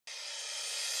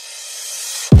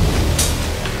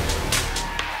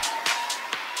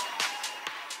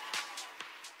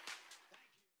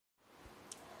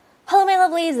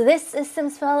guys, this is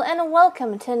Simspell and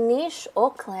welcome to Niche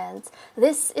Orc Lands.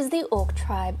 This is the Orc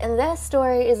Tribe and their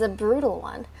story is a brutal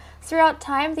one. Throughout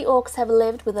time, the orcs have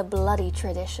lived with a bloody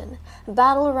tradition.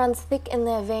 Battle runs thick in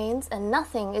their veins and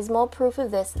nothing is more proof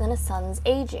of this than a son's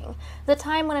aging, the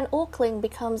time when an orcling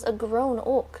becomes a grown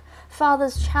orc.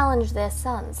 Fathers challenge their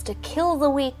sons to kill the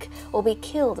weak or be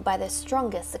killed by their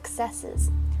strongest successors.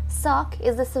 Sark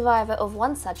is the survivor of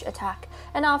one such attack,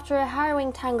 and after a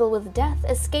harrowing tangle with death,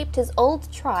 escaped his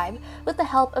old tribe with the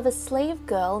help of a slave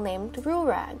girl named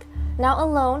Ruurag. Now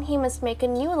alone, he must make a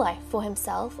new life for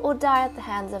himself or die at the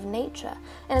hands of nature,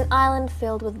 in an island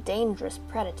filled with dangerous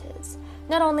predators.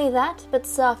 Not only that, but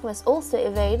Sark must also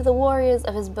evade the warriors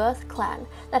of his birth clan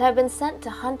that have been sent to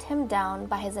hunt him down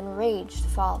by his enraged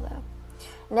father.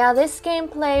 Now this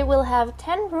gameplay will have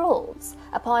 10 rules,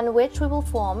 upon which we will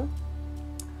form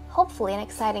hopefully an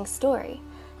exciting story.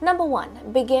 Number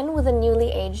 1. Begin with a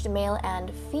newly aged male and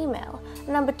female.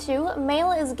 Number 2.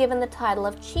 Male is given the title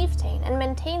of chieftain and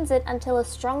maintains it until a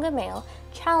stronger male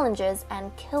challenges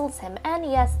and kills him, and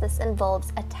yes, this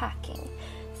involves attacking.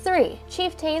 3.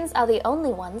 Chieftains are the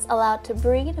only ones allowed to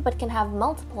breed but can have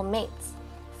multiple mates.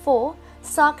 4.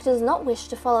 Sark does not wish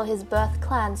to follow his birth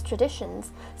clan's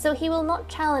traditions, so he will not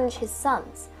challenge his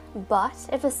sons. But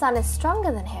if a son is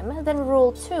stronger than him, then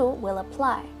Rule 2 will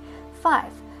apply.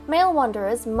 5. Male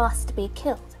wanderers must be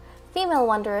killed. Female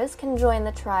wanderers can join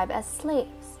the tribe as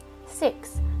slaves.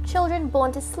 6. Children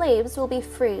born to slaves will be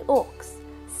free orcs.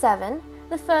 7.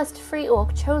 The first free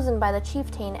orc chosen by the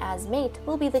chieftain as mate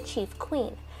will be the chief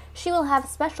queen. She will have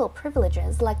special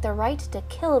privileges like the right to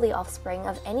kill the offspring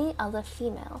of any other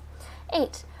female.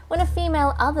 8. When a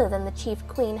female other than the chief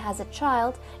queen has a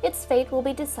child, its fate will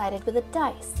be decided with a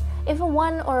dice. If a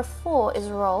 1 or a 4 is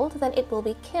rolled, then it will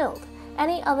be killed.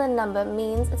 Any other number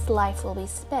means its life will be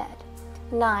spared.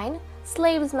 9.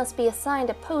 Slaves must be assigned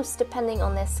a post depending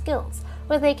on their skills,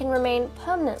 where they can remain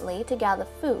permanently to gather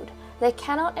food. They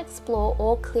cannot explore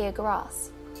or clear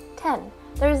grass. 10.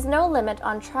 There is no limit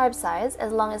on tribe size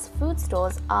as long as food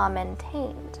stores are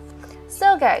maintained.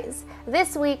 So guys,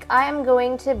 this week I am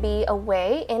going to be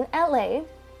away in LA,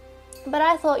 but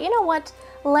I thought, you know what?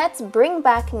 Let's bring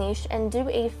back Niche and do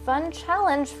a fun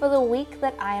challenge for the week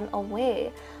that I am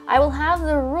away. I will have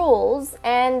the rules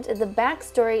and the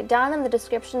backstory down in the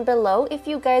description below if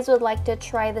you guys would like to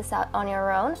try this out on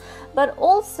your own. But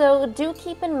also do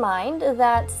keep in mind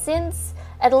that since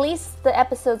at least the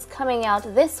episodes coming out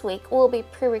this week will be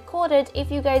pre-recorded,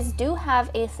 if you guys do have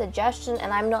a suggestion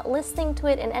and I'm not listening to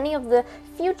it in any of the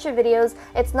future videos,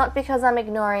 it's not because I'm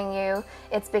ignoring you,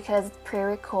 it's because it's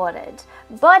pre-recorded.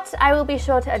 But I will be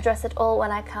sure to address it all when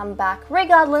I come back.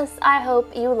 Regardless, I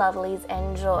hope you lovelies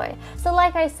enjoy. So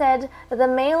like I said, the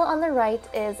male on the right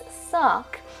is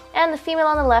Sark, and the female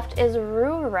on the left is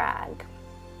Ruurag.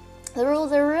 The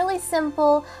rules are really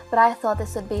simple, but I thought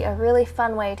this would be a really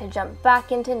fun way to jump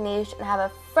back into Niche and have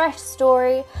a fresh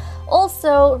story.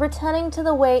 Also, returning to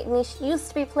the way Niche used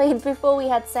to be played before we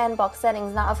had sandbox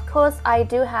settings. Now, of course, I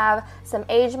do have some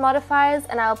age modifiers,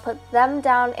 and I'll put them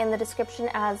down in the description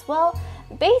as well.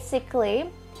 Basically,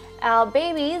 our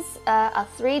babies are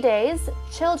 3 days,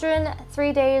 children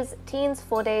 3 days, teens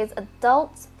 4 days,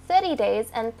 adults 30 days,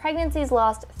 and pregnancies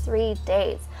last 3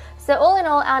 days. So all in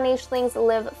all, our nichelings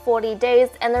live 40 days,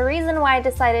 and the reason why I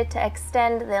decided to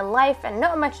extend their life and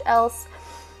not much else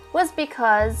was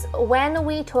because when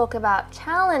we talk about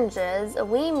challenges,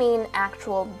 we mean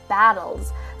actual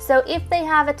battles. So if they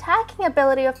have attacking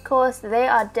ability, of course, they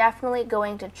are definitely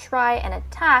going to try and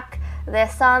attack their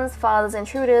sons, fathers,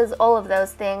 intruders, all of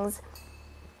those things,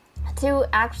 to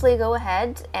actually go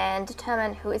ahead and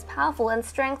determine who is powerful. And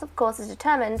strength, of course, is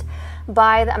determined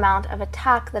by the amount of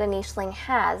attack that a nicheling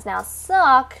has. Now,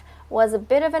 Sark was a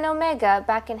bit of an omega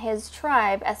back in his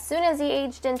tribe. As soon as he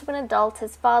aged into an adult,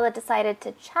 his father decided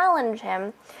to challenge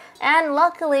him, and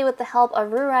luckily with the help of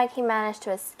Ruurag, he managed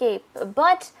to escape.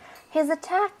 But his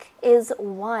attack is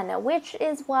 1, which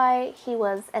is why he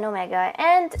was an omega,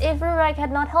 and if Ruurag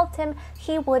had not helped him,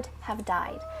 he would have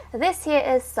died. This here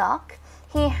is Sark.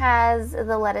 He has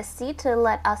the letter C to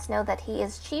let us know that he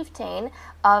is chieftain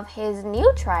of his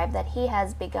new tribe that he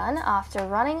has begun after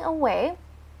running away.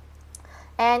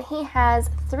 And he has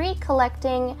 3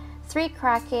 collecting, 3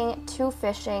 cracking, 2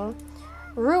 fishing.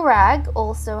 Ruurag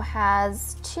also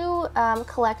has 2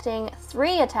 collecting,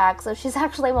 3 attacks, so she's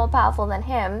actually more powerful than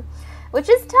him, which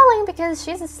is telling because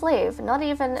she's a slave, not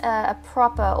even a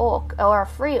proper orc or a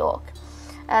free orc.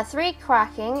 3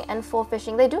 cracking and 4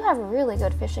 fishing. They do have really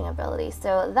good fishing ability,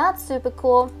 so that's super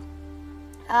cool.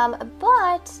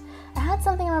 But I had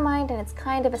something in my mind and it's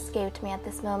kind of escaped me at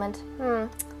this moment.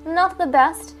 Not the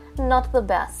best, not the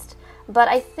best. But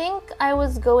I think I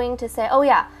was going to say, oh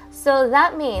yeah, so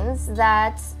that means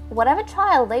that whatever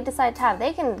child they decide to have,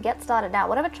 they can get started now.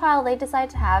 Whatever child they decide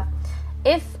to have,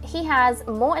 if he has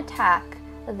more attack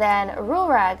than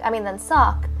than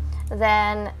Sark,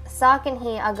 then Sark and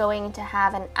he are going to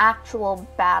have an actual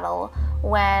battle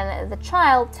when the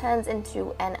child turns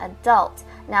into an adult.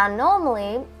 Now,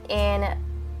 normally in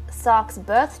Sark's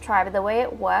birth tribe, the way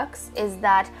it works is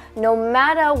that no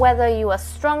matter whether you are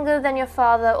stronger than your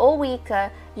father or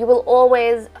weaker, you will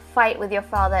always fight with your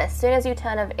father as soon as you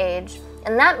turn of age.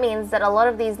 And that means that a lot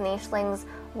of these nichelings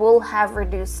will have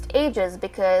reduced ages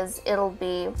because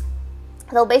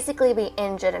they'll basically be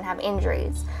injured and have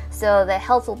injuries. So their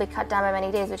health will be cut down by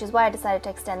many days, which is why I decided to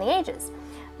extend the ages.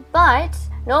 But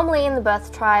normally in the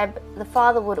birth tribe, the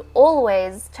father would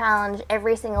always challenge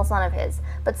every single son of his.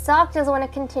 But Sark doesn't want to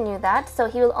continue that, so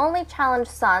he will only challenge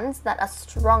sons that are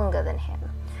stronger than him.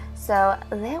 So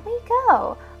there we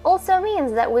go. Also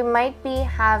means that we might be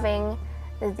having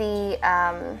the,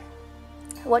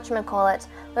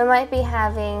 we might be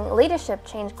having leadership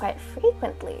change quite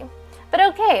frequently. But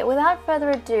okay, without further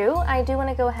ado, I do want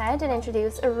to go ahead and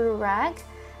introduce Ruurag.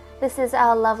 This is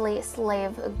our lovely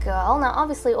slave girl. Now,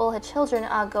 obviously, all her children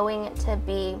are going to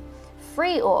be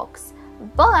free orcs,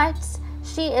 but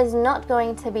she is not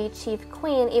going to be chief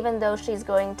queen, even though she's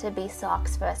going to be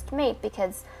Sark's first mate,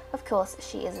 because, of course,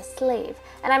 she is a slave.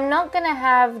 And I'm not going to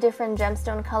have different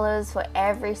gemstone colors for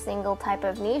every single type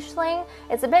of nicheling.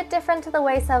 It's a bit different to the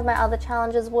way some of my other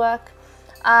challenges work.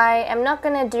 I am not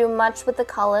going to do much with the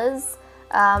colors.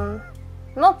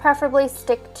 More preferably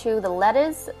stick to the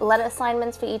letter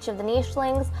assignments for each of the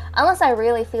nichelings, unless I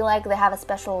really feel like they have a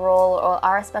special role or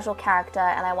are a special character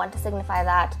and I want to signify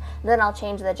that, then I'll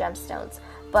change the gemstones.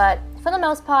 But for the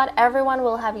most part, everyone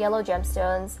will have yellow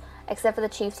gemstones, except for the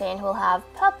chieftain, who will have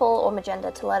purple or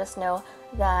magenta to let us know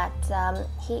that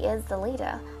he is the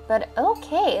leader. But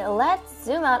okay, let's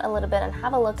zoom out a little bit and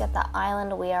have a look at the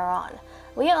island we are on.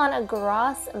 We are on a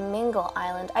grass mingle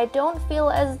island. I don't feel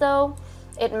as though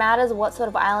it matters what sort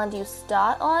of island you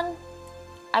start on.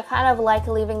 I kind of like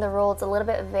leaving the rules a little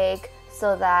bit vague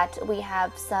so that we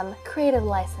have some creative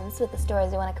license with the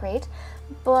stories we want to create.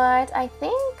 But I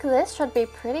think this should be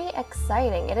pretty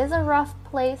exciting. It is a rough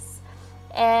place,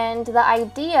 and the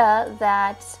idea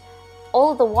that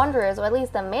all of the wanderers, or at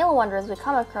least the male wanderers we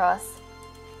come across,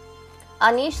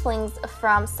 are nichelings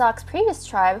from Sark's previous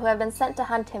tribe who have been sent to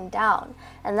hunt him down.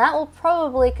 And that will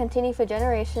probably continue for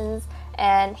generations,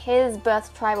 and his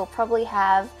birth tribe will probably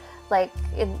have, like,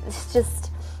 it's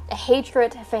just a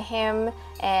hatred for him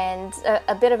and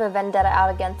a bit of a vendetta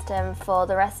out against him for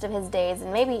the rest of his days,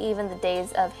 and maybe even the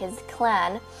days of his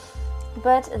clan.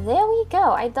 But there we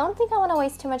go. I don't think I want to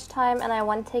waste too much time, and I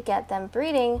want to get them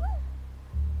breeding.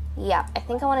 Yeah, I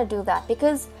think I want to do that,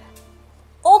 because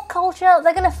orc culture,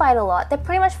 they're going to fight a lot. They're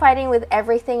pretty much fighting with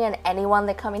everything and anyone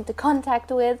they come into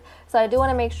contact with. So I do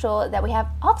want to make sure that we have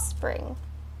offspring.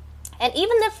 And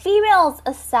even the females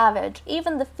are savage.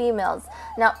 Even the females.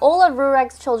 Now, all of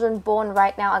Ruurag's children born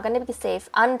right now are going to be safe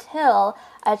until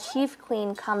a chief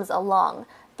queen comes along.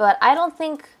 But I don't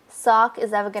think Sark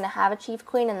is ever going to have a chief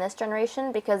queen in this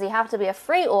generation, because you have to be a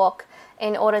free orc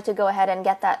in order to go ahead and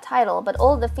get that title. But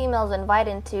all of the females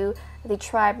invited into the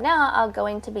tribe now are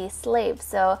going to be slaves.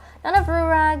 So none of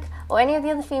Ruurag or any of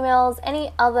the other females,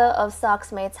 any other of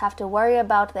Sark's mates, have to worry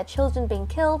about their children being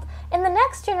killed. In the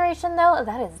next generation, though,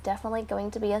 that is definitely going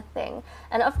to be a thing.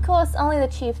 And of course, only the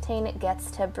chieftain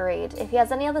gets to breed. If he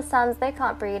has any other sons, they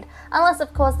can't breed, unless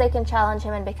of course they can challenge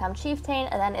him and become chieftain,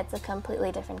 and then it's a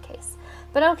completely different case.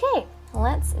 But okay,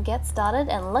 let's get started.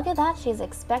 And look at that, she's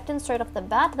expectant straight off the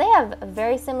bat. They have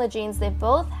very similar genes. They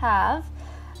both have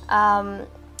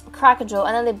crackajaw,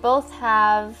 and then they both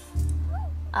have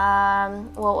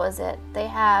they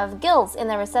have gills in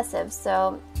their recessive,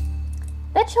 so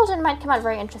their children might come out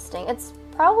very interesting. It's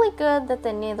probably good that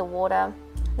they're near the water.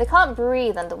 They can't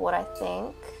breathe underwater, I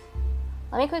think.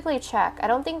 Let me quickly check. I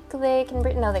don't think they can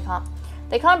breathe. No, they can't.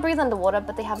 They can't breathe underwater,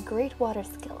 but they have great water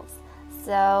skills.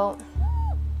 So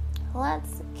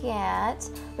let's get,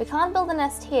 we can't build a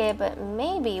nest here, but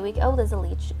maybe we, oh, there's a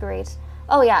leech. Great.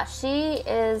 Oh yeah, she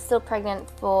is still pregnant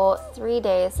for 3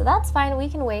 days, so that's fine, we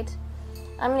can wait.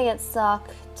 I'm gonna get Sark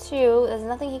too. There's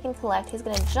nothing he can collect. He's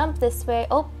gonna jump this way.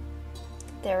 Oh,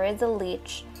 there is a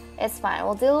leech. It's fine,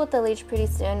 we'll deal with the leech pretty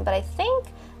soon, but I think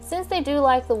since they do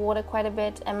like the water quite a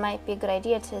bit, it might be a good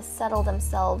idea to settle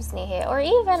themselves near here, or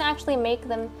even actually make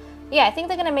them, yeah, I think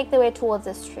they're gonna make their way towards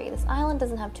this tree. This island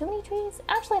doesn't have too many trees.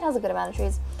 Actually, it has a good amount of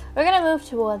trees. We're gonna move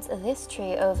towards this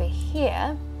tree over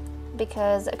here,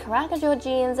 because Caracajor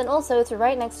genes, and also it's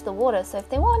right next to the water, so if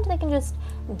they want, they can just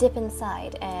dip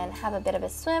inside and have a bit of a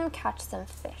swim, catch some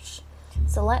fish.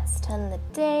 So let's turn the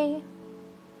day.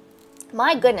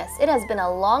 My goodness, it has been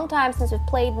a long time since we've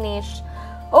played Niche.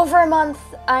 Over a month.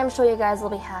 I'm sure you guys will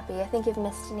be happy. I think you've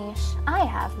missed Niche. I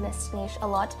have missed Niche a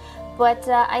lot, but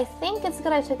I think it's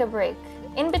good I took a break.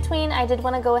 In between, I did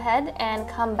want to go ahead and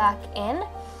come back in.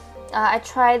 I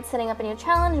tried setting up a new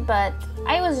challenge, but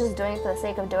I was just doing it for the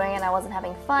sake of doing it. I wasn't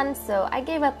having fun, so I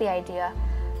gave up the idea.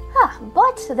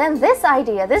 But then this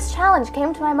idea, this challenge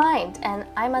came to my mind, and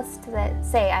I must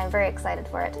say I'm very excited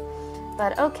for it.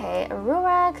 But okay,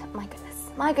 Ruurag,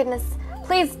 my goodness,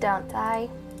 please don't die.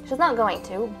 She's not going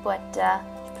to, but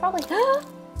she probably...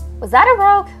 Was that a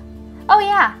rogue? Oh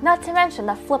yeah, not to mention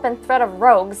the flippin' threat of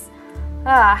rogues.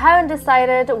 I haven't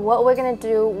decided what we're gonna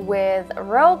do with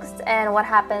rogues and what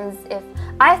happens if...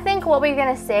 I think what we're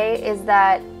gonna say is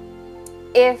that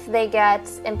if they get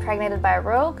impregnated by a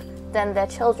rogue, then their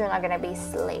children are gonna be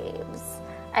slaves.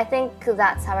 I think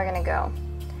that's how we're gonna go.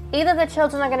 Either the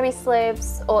children are gonna be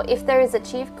slaves, or if there is a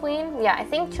chief queen, yeah, I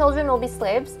think children will be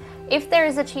slaves. If there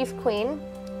is a chief queen,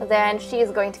 then she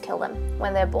is going to kill them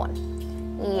when they're born.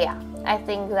 Yeah, I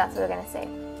think that's what we're gonna say.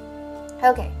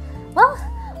 Okay, well,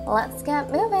 let's get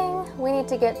moving. We need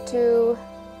to get to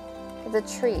the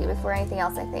tree before anything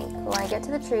else, I think. We want to get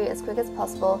to the tree as quick as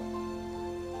possible.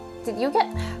 Did you get...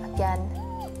 Again.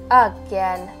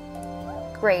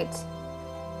 Great.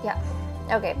 Yeah.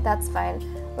 Okay, that's fine.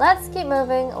 Let's keep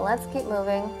moving. Let's keep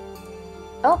moving.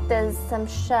 Oh, there's some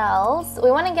shells.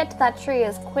 We want to get to that tree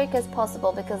as quick as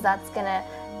possible because that's going to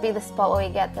be the spot where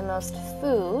we get the most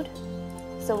food.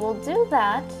 So we'll do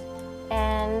that.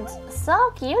 And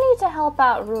Sark, you need to help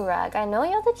out Ruurag. I know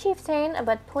you're the chieftain,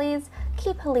 but please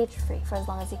keep her leech free for as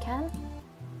long as you can.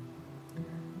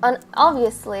 And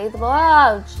obviously,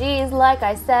 oh geez, like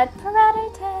I said,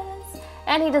 predators.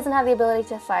 And he doesn't have the ability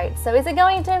to fight. So is it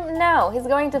going to? No, he's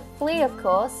going to flee, of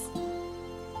course.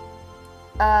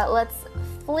 Let's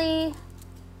flee.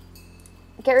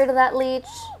 Get rid of that leech.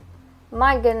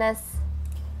 My goodness.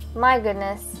 My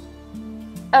goodness.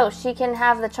 Oh, she can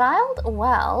have the child?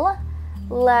 Well,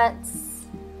 let's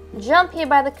jump here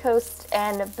by the coast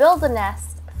and build a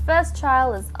nest. First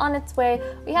child is on its way.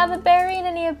 We have a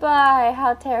ballerina nearby.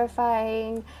 How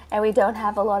terrifying. And we don't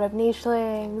have a lot of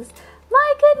nichelings.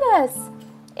 My goodness.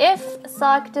 If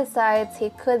Sark decides he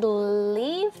could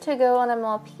leave to go on a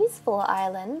more peaceful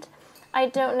island, I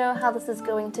don't know how this is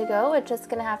going to go. We're just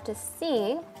going to have to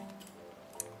see.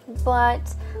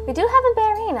 But we do have a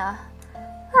ballerina.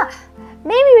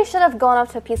 Maybe we should have gone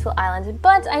off to a peaceful island,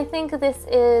 but I think this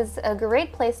is a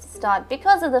great place to start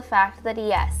because of the fact that,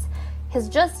 yes, he's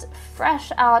just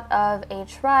fresh out of a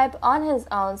tribe on his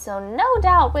own, so no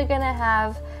doubt we're going to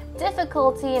have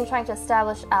difficulty in trying to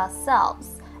establish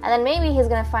ourselves. And then maybe he's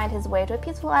going to find his way to a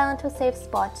peaceful island, to a safe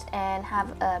spot, and have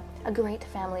a great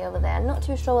family over there. Not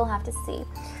too sure, we'll have to see.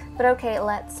 But okay,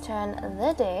 let's turn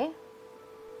the day.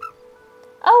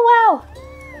 Oh wow!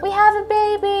 We have a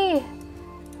baby!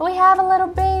 We have a little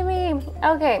baby!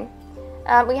 Okay,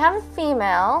 we have a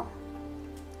female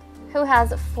who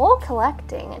has 4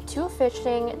 collecting, 2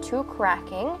 fishing, 2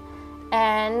 cracking,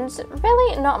 and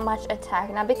really not much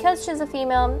attack. Now, because she's a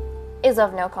female, is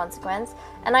of no consequence,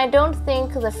 and I don't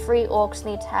think the free orcs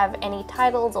need to have any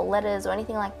titles or letters or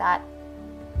anything like that.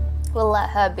 We'll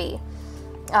let her be.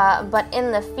 But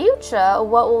in the future,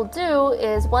 what we'll do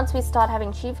is once we start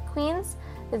having chief queens,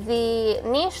 the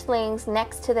nichelings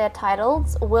next to their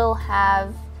titles will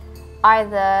have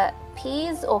either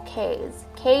P's or K's.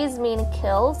 K's mean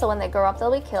kill, so when they grow up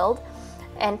they'll be killed,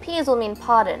 and P's will mean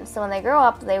pardoned, so when they grow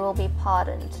up they will be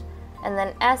pardoned. And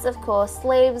then S, of course,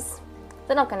 slaves,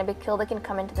 they're not going to be killed, they can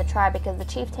come into the tribe because the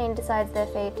chieftain decides their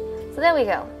fate. So there we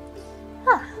go.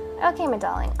 Okay, my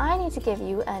darling, I need to give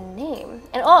you a name.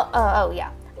 And oh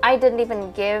yeah, I didn't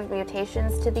even give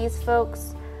mutations to these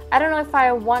folks. I don't know if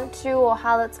I want to or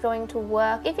how that's going to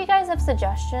work. If you guys have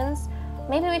suggestions,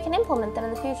 maybe we can implement them in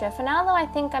the future. For now, though, I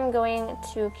think I'm going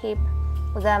to keep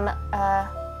them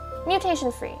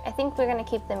mutation-free. I think we're going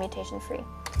to keep them mutation-free.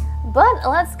 But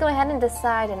let's go ahead and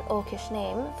decide an orcish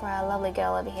name for our lovely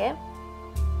girl over here.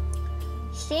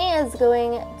 She is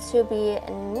going to be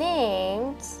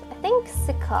named, I think,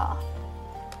 Sikar.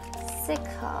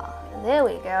 Sikar. There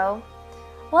we go.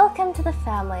 Welcome to the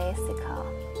family, Sikar.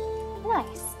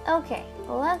 Nice. Okay,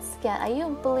 let's get... Are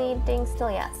you bleeding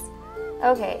still? Yes.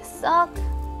 Okay, Sark.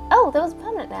 Oh, there was a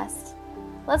permanent nest.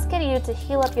 Let's get you to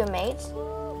heal up your mate.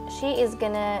 She is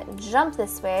gonna jump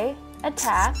this way,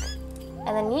 attack,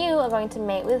 and then you are going to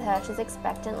mate with her. She's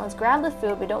expectant. Let's grab the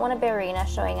food. We don't want a ballerina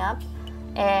showing up.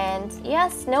 And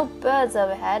yes, no birds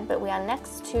overhead, but we are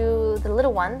next to the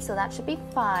little one, so that should be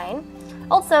fine.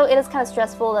 Also, it is kind of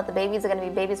stressful that the babies are going to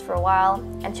be babies for a while,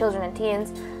 and children and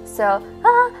teens. So,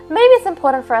 maybe it's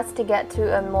important for us to get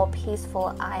to a more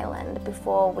peaceful island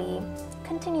before we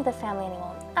continue the family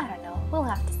anymore. I don't know. We'll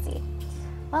have to see.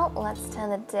 Well, let's turn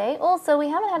the day. Also, we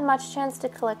haven't had much chance to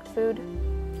collect food.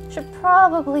 Should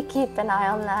probably keep an eye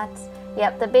on that.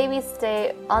 Yep, the babies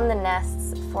stay on the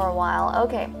nests for a while.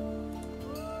 Okay.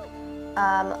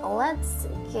 Let's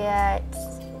get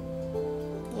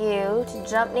you to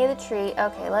jump near the tree.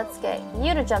 Okay, let's get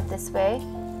you to jump this way.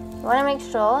 You want to make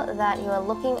sure that you are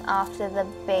looking after the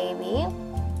baby.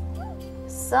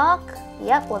 Sark.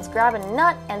 Yep, let's grab a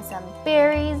nut and some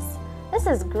berries. This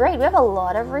is great. We have a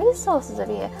lot of resources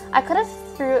over here. I could have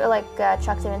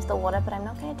chucked him into the water, but I'm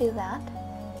not going to do that.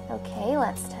 Okay,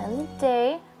 let's turn the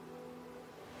day.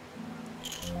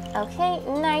 Okay,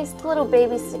 nice. Little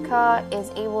baby Sark is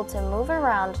able to move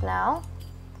around now.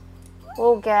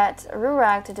 We'll get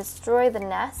Ruurag to destroy the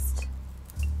nest.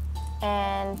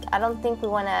 And I don't think we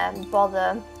want to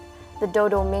bother the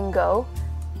Dodo Mingo.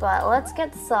 But let's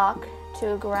get Sark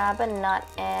to grab a nut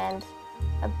and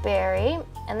a berry.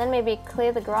 And then maybe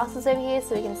clear the grasses over here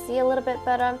so we can see a little bit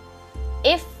better.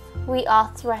 If we are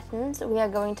threatened, we are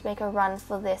going to make a run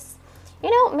for this. You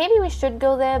know, maybe we should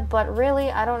go there, but really,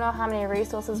 I don't know how many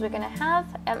resources we're going to have.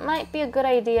 It might be a good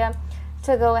idea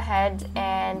to go ahead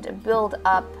and build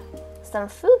up some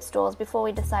food stores before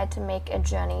we decide to make a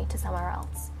journey to somewhere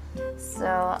else.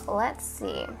 So, let's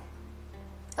see.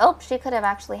 Oh, she could have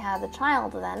actually had the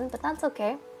child then, but that's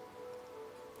okay.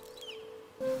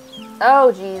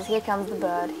 Oh, geez, here comes the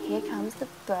bird. Here comes the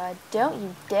bird. Don't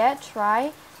you dare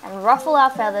try and ruffle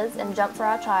our feathers and jump for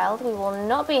our child. We will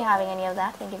not be having any of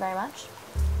that, thank you very much.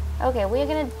 Okay, we're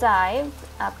gonna dive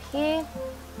up here.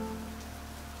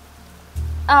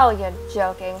 Oh, you're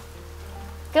joking.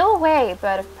 Go away,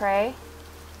 bird of prey.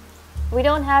 We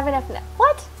don't have enough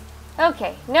what?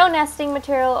 Okay, no nesting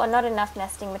material or not enough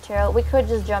nesting material. We could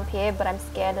just jump here, but I'm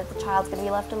scared that the child's gonna be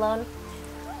left alone.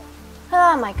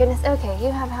 Oh my goodness. Okay,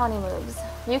 you have how many moves?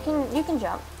 You can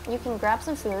jump. You can grab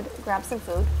some food,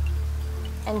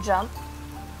 and jump.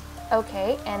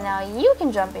 Okay, and now you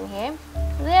can jump in here.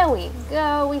 There we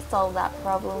go. We solved that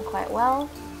problem quite well.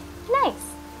 Nice.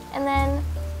 And then,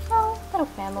 oh, little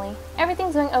family.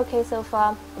 Everything's going okay so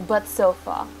far, but so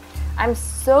far. I'm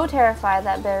so terrified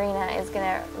that Barina is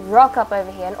gonna rock up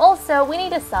over here. And also, we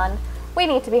need a son. We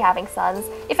need to be having sons.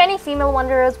 If any female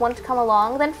wanderers want to come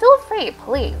along, then feel free,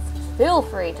 please. Feel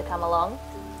free to come along.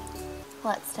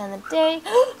 Let's turn the day.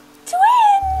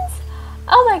 Twins!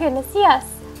 Oh my goodness, yes.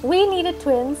 We needed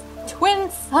twins.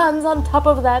 Twin sons on top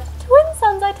of that. Twin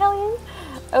sons, I tell you.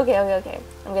 Okay.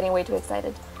 I'm getting way too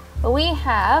excited. We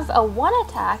have a 1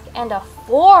 attack and a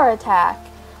 4 attack.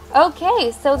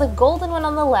 Okay, so the golden one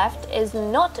on the left is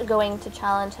not going to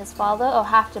challenge his father or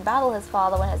have to battle his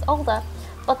father when he's older,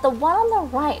 but the one on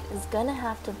the right is gonna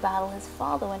have to battle his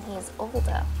father when he is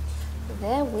older.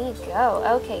 There we go.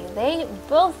 Okay, they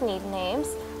both need names.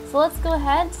 So let's go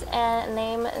ahead and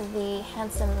name the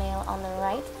handsome male on the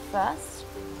right first.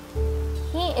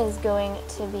 He is going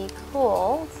to be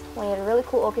called, we need a really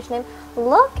cool orcish name.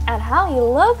 Look at how he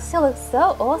looks. He looks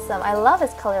so awesome. I love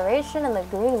his coloration and the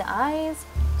green eyes.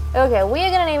 Okay, we are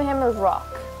going to name him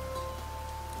Rock.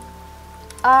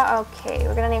 Okay,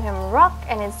 we're going to name him Rock,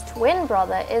 and his twin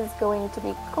brother is going to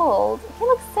be called, he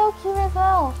looks so cute as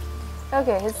well.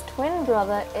 Okay, his twin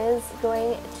brother is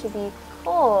going to be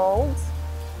called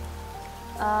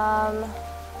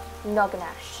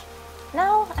Nognash.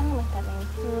 No, I don't like that name.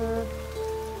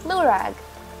 Ruurag.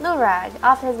 Ruurag,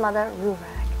 after his mother,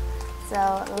 Ruurag. So,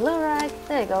 Ruurag,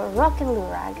 there you go, Rock and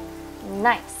Ruurag.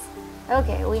 Nice.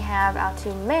 Okay, we have our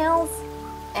 2 males,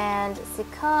 and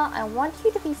Sark, I want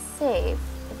you to be safe,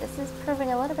 but this is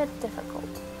proving a little bit difficult.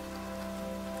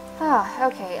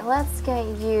 Okay, let's get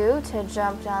you to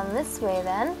jump down this way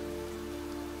then.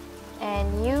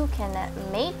 And you can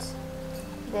mate.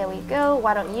 There we go.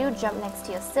 Why don't you jump next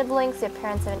to your siblings so your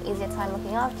parents have an easier time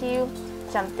looking after you.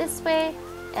 Jump this way,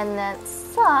 and then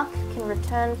Sark can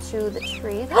return to the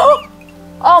trees.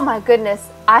 Oh my goodness!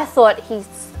 I thought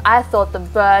the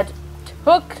bird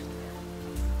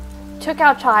took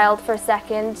our child for a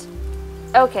second.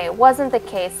 Okay, wasn't the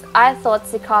case. I thought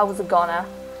Sark was a goner.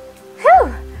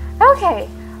 Whew! Okay,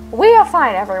 we are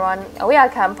fine, everyone. We are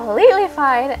completely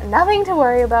fine. Nothing to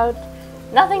worry about.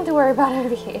 Nothing to worry about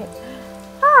over here.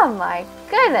 Oh my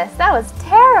goodness, that was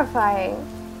terrifying.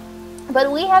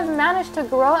 But we have managed to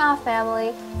grow our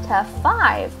family to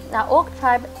 5. Now, Orc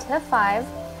Tribe to 5.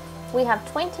 We have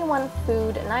 21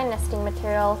 food, 9 nesting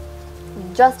material.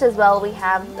 Just as well we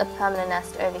have a permanent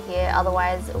nest over here,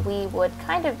 otherwise we would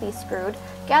kind of be screwed.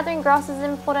 Gathering grass is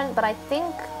important, but I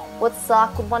think what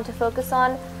Sark would want to focus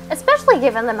on, especially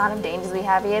given the amount of dangers we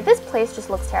have here. This place just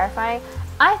looks terrifying.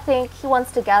 I think he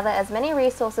wants to gather as many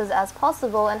resources as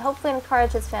possible and hopefully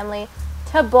encourage his family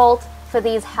to bolt for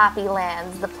these happy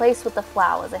lands, the place with the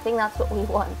flowers. I think that's what we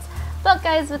want. But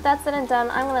guys, with that said and done,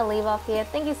 I'm going to leave off here.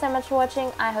 Thank you so much for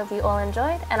watching. I hope you all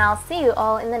enjoyed, and I'll see you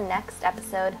all in the next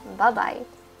episode. Bye-bye.